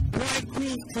like Pride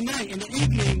Cruise tonight in the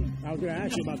evening. I was going to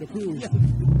ask you about the cruise.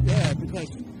 Yeah, because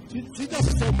she does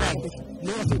it so much.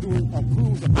 You're also doing a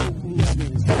cruise, a boat cruise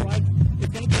thing. So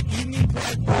it's going to be an evening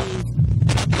Pride Cruise.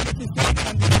 And I'm going to say that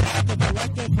I'm going to have the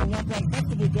director from One Bronx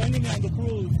Festival joining me on the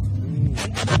cruise. And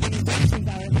other organizations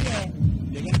that are here,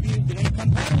 they're going to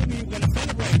come party with me. We're going to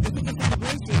celebrate. This is a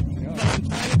celebration for the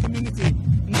entire community.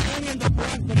 Not only in the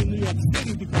Bronx, but in New York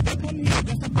City, because they're coming here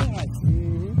just to support us.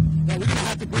 Now, we're going to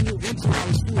have to bring you into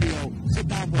our studio, sit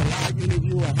down for a live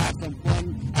interview and have some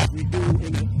fun as we do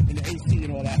in the AC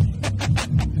and all that.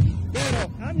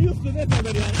 Pero, I'm used to this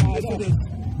already. I'm used to this.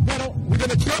 Pero, we're going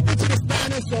to jump into the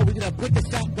Spanish, so we're going to put the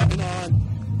stop button on.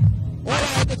 Hola,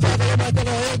 este es Laloma de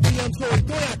los LDM Show.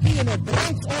 Estoy aquí en el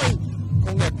Bronx hoy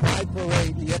con el Pride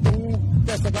Parade. Y este es un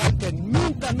festival que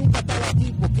nunca estaba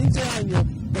aquí por 15 años,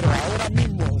 pero ahora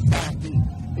mismo está aquí.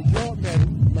 Y yo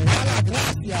me da la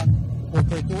gracia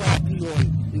porque estoy aquí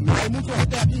hoy. Y no hay mucha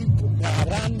gente aquí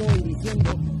agarrando y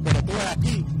diciendo, pero estoy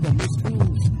aquí con Miss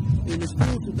Cruz. Y Miss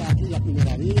Cruz está aquí la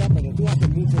primera día, pero tú haces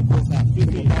muchas cosas así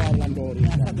como estaba hablando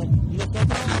ahorita. Nosotros,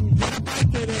 yo era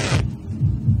parte de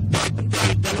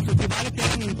los festivales que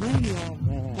eran en junio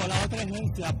con la otra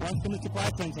agencia, Bronx Community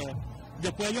Pride Center.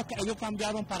 Después ellos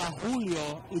cambiaron para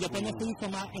julio y después no se hizo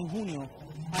más en junio.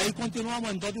 Ahí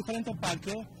continuamos en 2 diferentes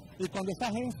parques y cuando esta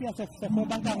agencia se fue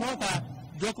bancarrota,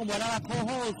 yo como era la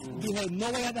co-host dije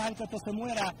no voy a dejar que esto se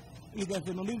muera y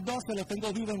desde 2012 lo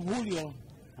tengo vivo en julio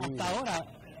hasta ahora.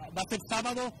 Va a ser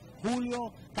sábado,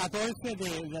 julio 14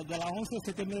 de las 11 a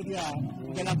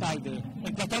 7:30 de la tarde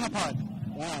en Platana Park.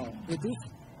 Wow.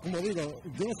 Entonces, como digo,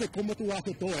 yo no sé cómo tú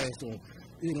haces todo eso.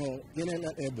 Tiene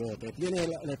el bote, tiene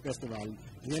el festival,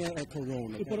 tiene el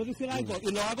corona. Y puedo decir algo,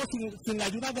 y lo hago sin la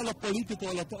ayuda de los políticos.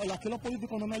 Los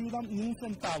políticos no me ayudan ni un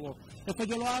centavo. Esto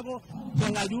yo lo hago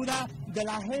con la ayuda de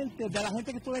la gente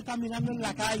que estuve caminando en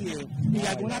la calle y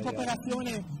algunas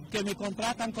cooperaciones que me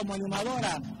contratan como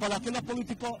animadora, por aquí los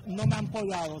políticos no me han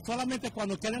apoyado. Solamente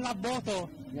cuando quieren las votos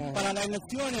para las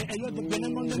elecciones, ellos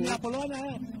vienen donde mi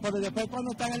Appolonia, pero después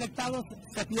cuando están electados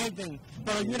se pierden.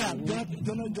 Pero mira,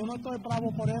 yo no estoy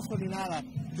bravo por eso ni nada.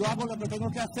 Yo hago lo que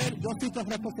tengo que hacer, yo sí estoy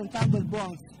representando el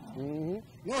Bronx. No,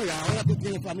 y ahora tú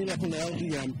tienes familia con el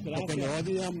LDM, porque el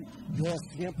LDM yo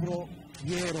siempre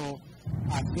quiero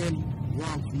hacer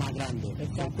Bronx más grande.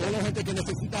 Toda la gente que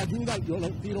necesita ayuda, yo lo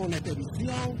tiro en la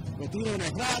televisión, lo tiro en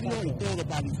el radio y todo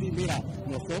para decir, mira,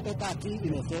 nosotros estamos aquí y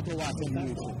nosotros vamos a hacer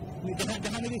mucho.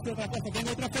 Déjame decir otra cosa,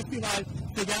 tengo otro festival,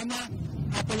 se llama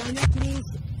Appolonia Cruz,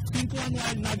 5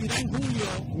 anual, Navidad en julio,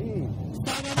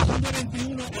 sábado julio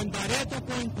 21 en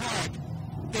Bronx Pride,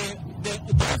 de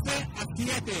 12 a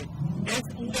 7. Es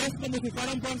como si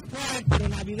fuera un Bronx Pride, pero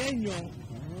navideño.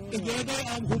 Y yo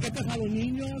doy juguetes a los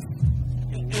niños,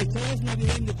 todos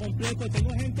navideños completos.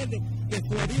 Tengo gente de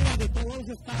Florida, de todos los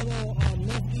estados,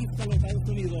 northeast de los Estados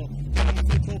Unidos, que van a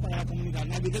hacer show para la comunidad,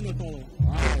 navideño todo.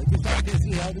 Tú sabes que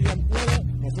si LDM puede,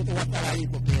 nosotros vamos a estar ahí,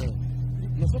 porque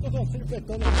nosotros somos siempre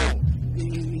todos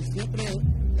y siempre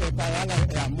para darle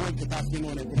el amor que está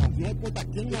haciendo en el Bronx. No importa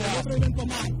quién lo haga. Otro evento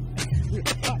más.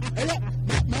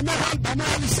 Vamos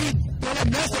a decir todos los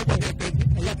meses, porque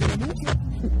ella tiene mucho.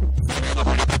 Sábado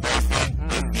julio 14,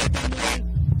 el 7 anual,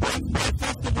 Bronx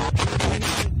Festival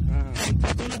en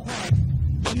Appolonia Park.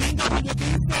 Domingo julio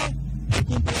 15, el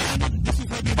cumpleaños de su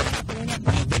servidora, pero una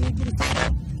parte de un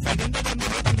crucero saliendo de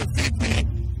Manhattan de City.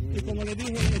 Y como le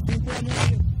dije, el 5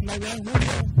 anual, Navidad en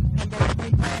julio, en Bronx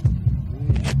Park,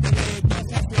 de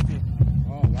 12 a 7.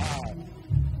 Oh, wow.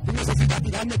 Tú necesitas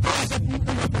tirarme toda esa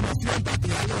información para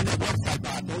tirarlo en el website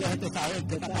para toda la gente saber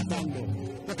qué está pasando.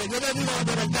 Porque yo le digo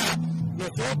de verdad,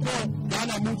 nosotros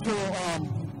ganamos mucho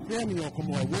premios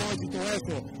como awards y todo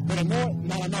eso, pero no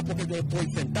nada más porque yo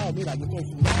estoy sentado. Mira, yo estoy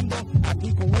sudando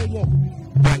aquí con ellos,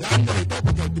 bailando y todo,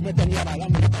 porque tú me tenías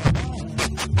bailando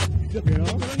y yo quiero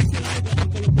decir algo,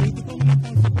 aunque los políticos no me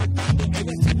están soportando,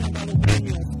 ellos sí me han dado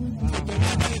premios. Estoy muy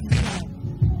agradecida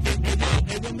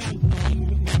que ellos me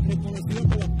han reconocido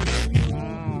por los premios.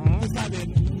 Tú sabes,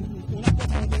 una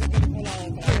cosa no tiene que ver con la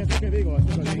otra. Eso que digo,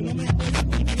 eso que digo. No me apoyan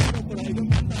con dinero, pero ellos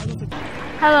me han dado.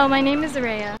 Hello, my name is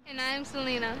Araya. And I am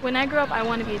Selena. When I grow up, I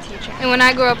want to be a teacher. And when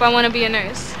I grow up, I want to be a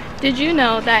nurse. Did you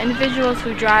know that individuals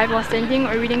who drive while sending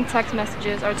or reading text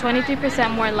messages are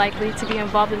 23% more likely to be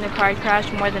involved in a car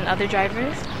crash more than other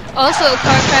drivers? Also, a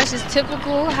car crash is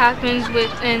typical, happens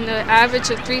within the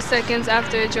average of 3 seconds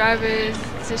after a driver is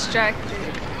distracted.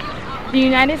 The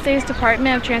United States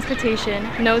Department of Transportation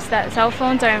notes that cell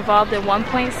phones are involved in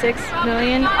 1.6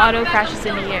 million auto crashes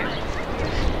in a year.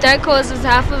 That causes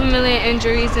 500,000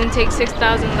 injuries and takes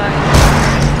 6,000 lives.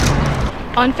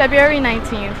 On February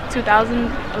 19,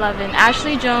 2011,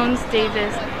 Ashley Jones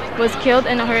Davis was killed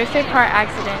in a horrific car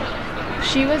accident.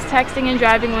 She was texting and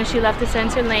driving when she left the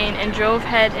center lane and drove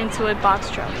head into a box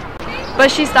truck.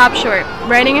 But she stopped short,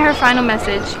 writing in her final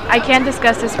message, "I can't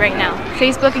discuss this right now.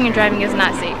 Facebooking and driving is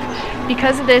not safe."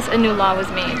 Because of this, a new law was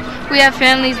made. We have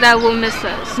families that will miss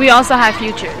us. We also have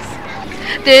futures.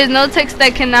 There is no text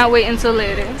that cannot wait until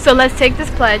later. So let's take this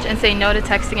pledge and say no to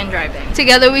texting and driving.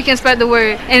 Together we can spread the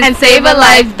word and save a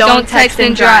life. Don't text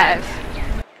and drive.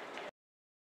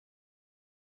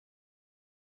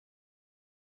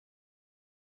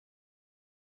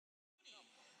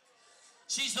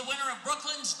 She's the winner of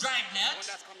Brooklyn's Dragnet,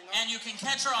 and you can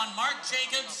catch her on Mark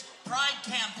Jacobs' Pride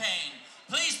campaign.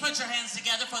 Please put your hands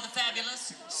together for the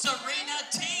fabulous Serena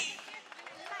T.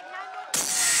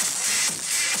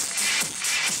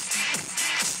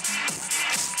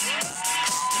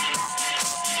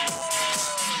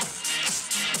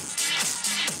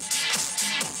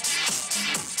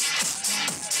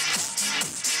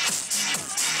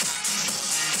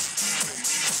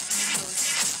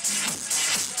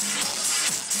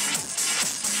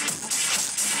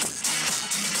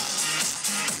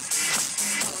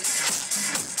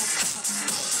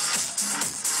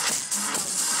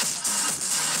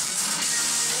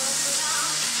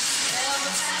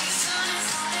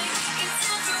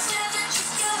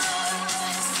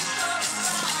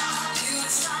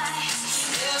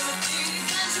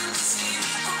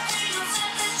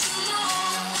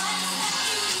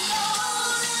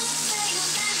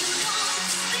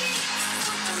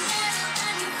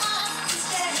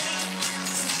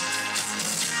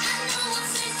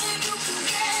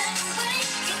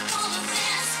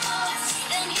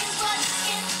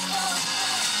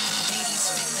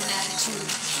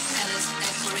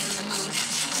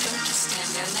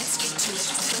 Let's get to it.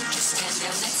 Don't just stand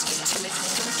there. Let's get to it.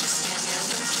 Don't just stand there.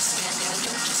 Don't just stand there.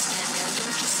 Don't just stand there.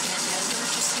 Don't just stand there. Don't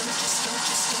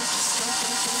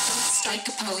just. Strike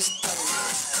a pose.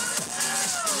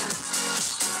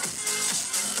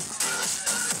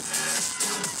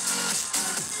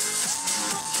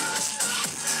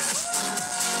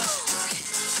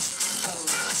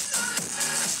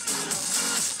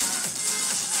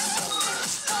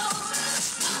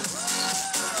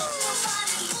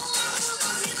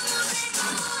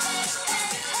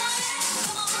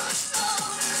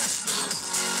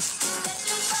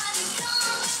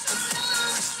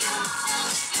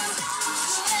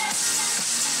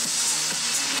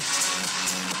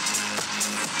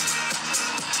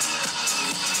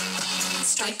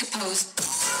 Strike a pose.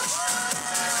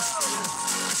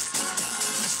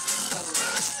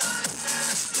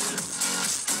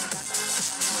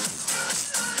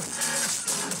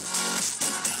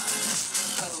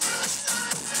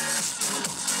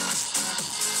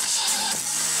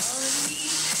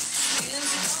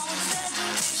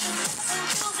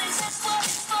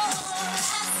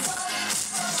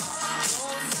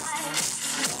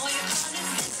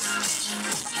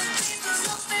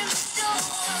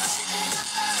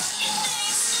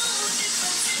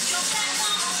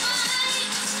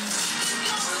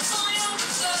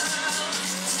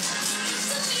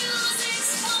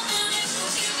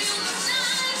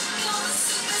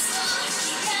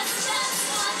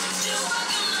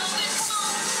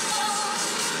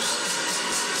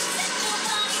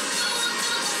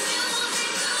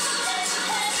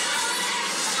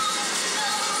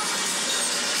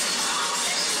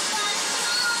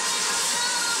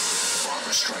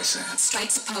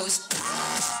 Strikes a pose.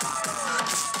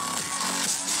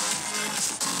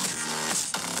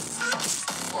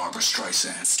 Barbra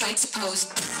Streisand Strikes a pose.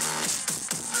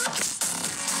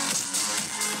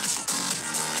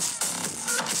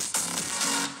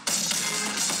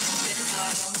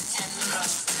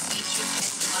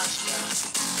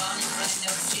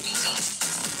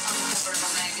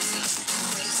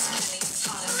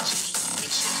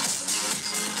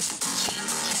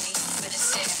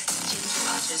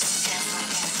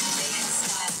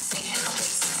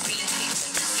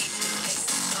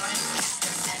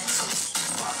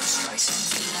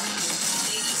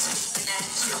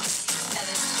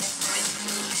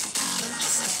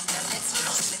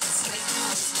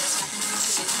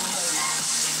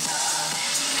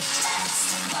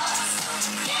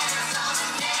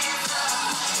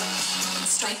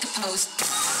 Strike a pose.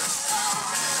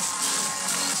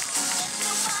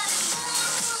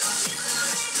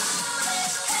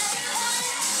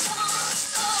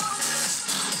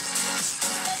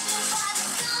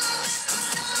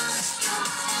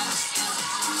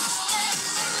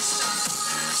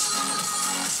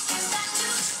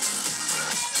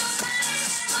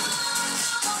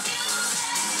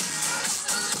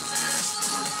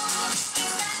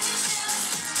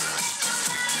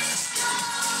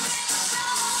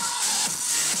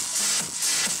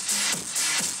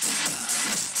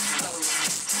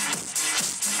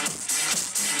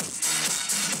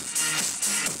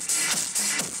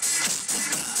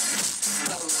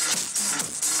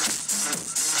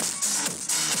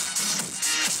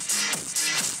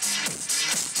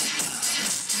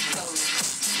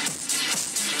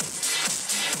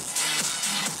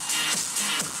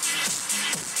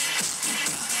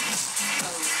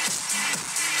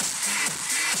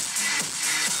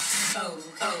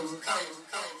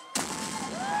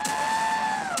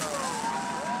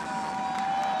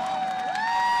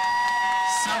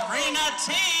 Serena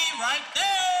T right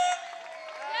there.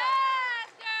 Yes,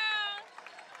 girl.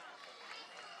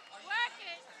 Work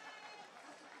it.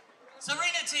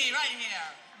 Serena T right here.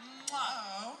 Mwah.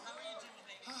 Hello. How are you doing,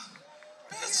 baby?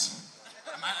 Bitch!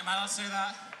 Am I allowed to say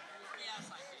that? Yes,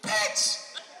 I can. Bitch!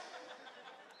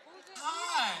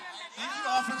 Hi! Thank you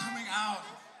all for coming out.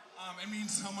 It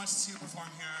means so much to perform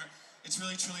here. It's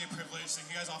really, truly a privilege. Thank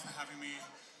you guys all for having me.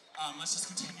 Let's just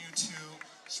continue to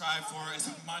strive for as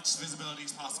much visibility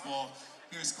as possible.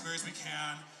 Be as queer as we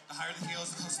can. The higher the heels,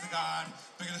 the closer to God.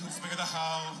 Bigger the hoops, bigger the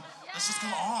hoe. Let's just go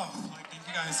off. Like, thank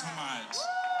you guys so much.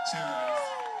 Cheers.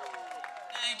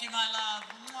 Thank you, my love.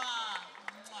 Mwah.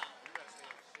 Mwah.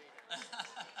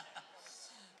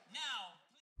 Now.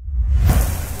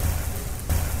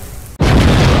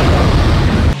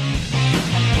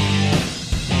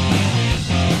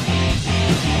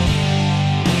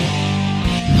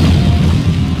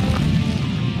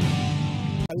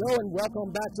 Hello and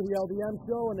welcome back to the LDM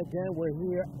Show, and again we're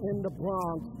here in the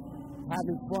Bronx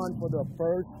having fun for the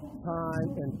first time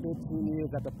in 15 years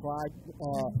that the Pride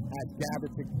has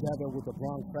gathered together with the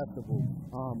Bronx Festival.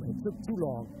 It took too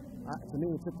long. To me,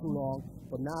 it took too long,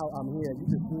 but now I'm here. You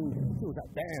just see, she was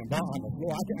like, damn, bro, on the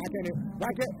floor. I can't,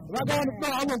 if I go on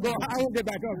the floor, I won't get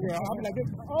back up here. I'll be like,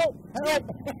 oh, help.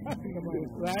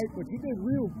 right? But you did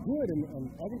real good, and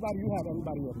everybody, you have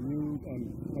everybody with news and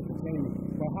entertainment.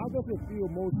 But how does it feel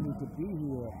mostly to be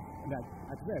here? Like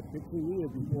I said, 15 years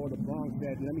before the Bronx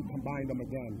said, let me combine them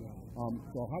again.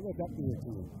 So how does that feel to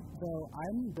you? So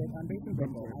I'm based in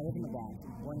Brooklyn. I live in the Bronx,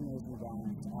 born and raised in the Bronx.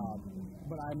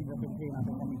 But I'm Brooklyn too, and I'm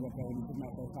performing Brooklyn. This is my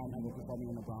first time ever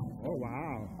performing in the Bronx. Oh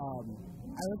wow!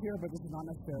 I live here, but this is not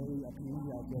necessarily a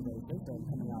community I feel very safe in,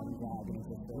 coming out and grabbing and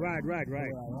just right.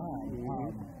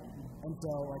 And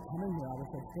so like coming here, I was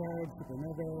so scared, super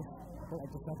nervous. But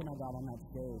like the second I got on that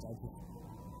stage, I just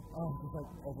like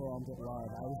overwhelmed with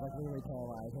love. I was like literally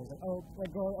paralyzed. I was like, oh,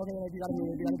 like go, okay, like you gotta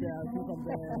move, you gotta dance, do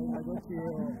something, like let's do.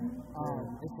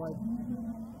 It's like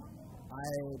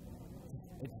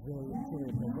it's really truly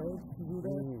a privilege to do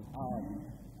this.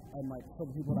 And like for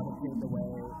the people that have paved the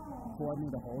way for me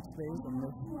to hold space in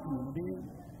this community,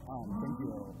 thank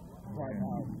you.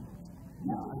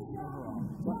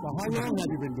 But so how long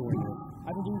have you been doing this?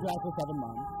 I've been doing drag for 7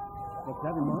 months. For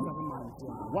 7 months? 7 months,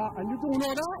 yeah. Wow, and you're doing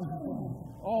all that?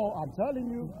 Oh, I'm telling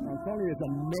you, it's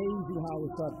amazing how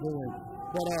it starts going.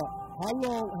 But how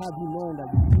long have you known that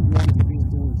you wanted to be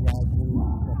doing drag queen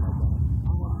and stuff like that?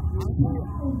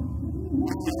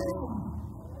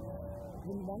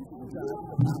 When you want to do drag,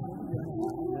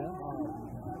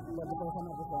 but the first time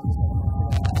I performed was 7 months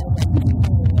ago.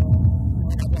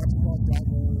 I watched drag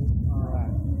race.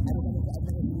 I've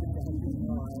never seen the drag queen in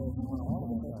my life.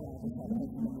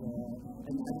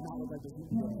 And I did not look like this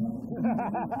video.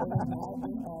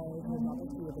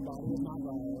 The body is not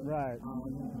right.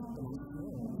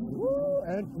 Woo,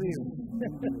 and feel.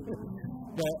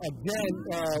 So again,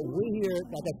 we're here,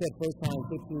 like I said, first time,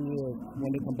 15 years,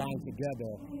 when they combine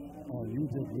together, you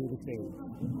just blew the stage.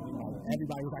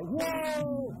 Everybody was like,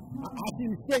 whoa! I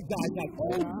see these straight guys like,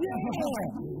 oh yeah!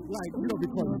 Like, you know,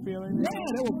 because they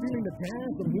were feeling the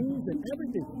dance, the moves, and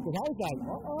everything. Because I was like,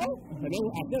 and then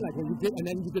I said, like, when you did, and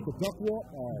then you did the duck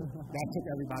walk, that took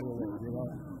everybody away, you know?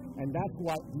 And that's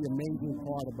what the amazing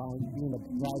part about being a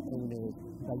drag queen is,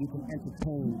 that you can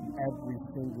entertain every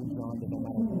single genre, no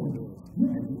matter who it is.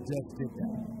 And you just did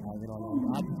that. You know,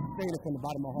 I'm saying it from the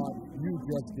bottom of my heart, you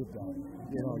just did that.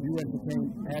 You know, you entertain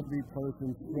every person,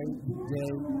 straight,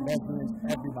 gay, lesbian,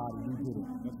 everybody, you did it.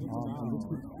 And this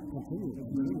keeps continuing.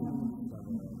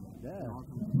 Yeah.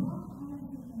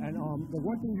 And the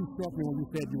one thing you struck me when you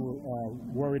said you were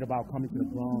worried about coming to the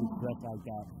Bronx dressed like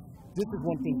that, this is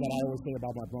one thing that I always say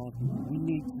about my Bronx people. We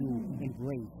need to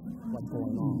embrace what's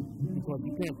going on, because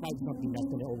you can't fight something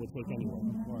that's going to overtake anyone.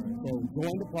 So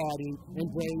join the party,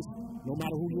 embrace, no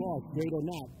matter who you are, straight or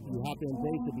not, you have to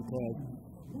embrace it, because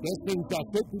there's things that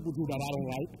straight people do that I don't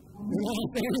like. You know what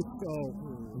I'm saying? So,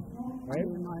 right?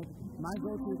 I mean, like, my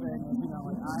go-to thing is, you know,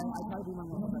 like, I try to be my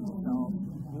most authentic self,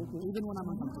 even when I'm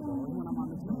uncomfortable, even when I'm on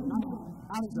the train, not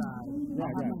out of drag. I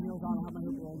have my heels on, I have my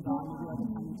hip earrings on, maybe like a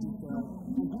tiny t-shirt,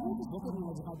 and people just look at me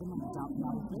as if I've been like down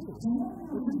out of space. It's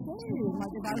insane.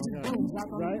 Like, if I was just boom,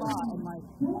 dropped on the spot, and like,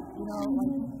 you know,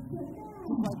 like,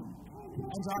 just like,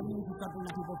 androgynous is something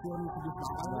that people feel needs to be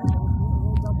stopped. Like, it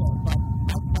really doesn't, but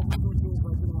my go-to is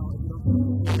like, you know, if you don't feel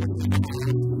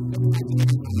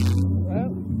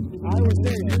well, I would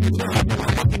say, when did you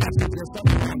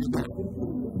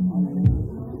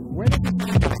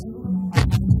find out?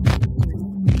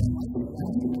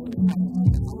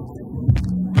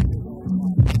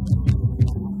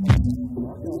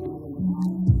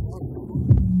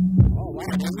 Oh, wow.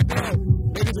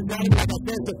 Ladies and gentlemen, like I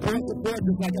said, support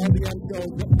just like LDM Show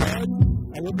does.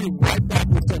 And we'll be right back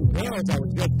with some girls I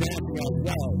was just dancing as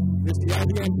well. It's the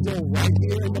LDM Show right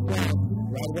here in the Bronx,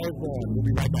 right where it's born. We'll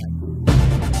be right back.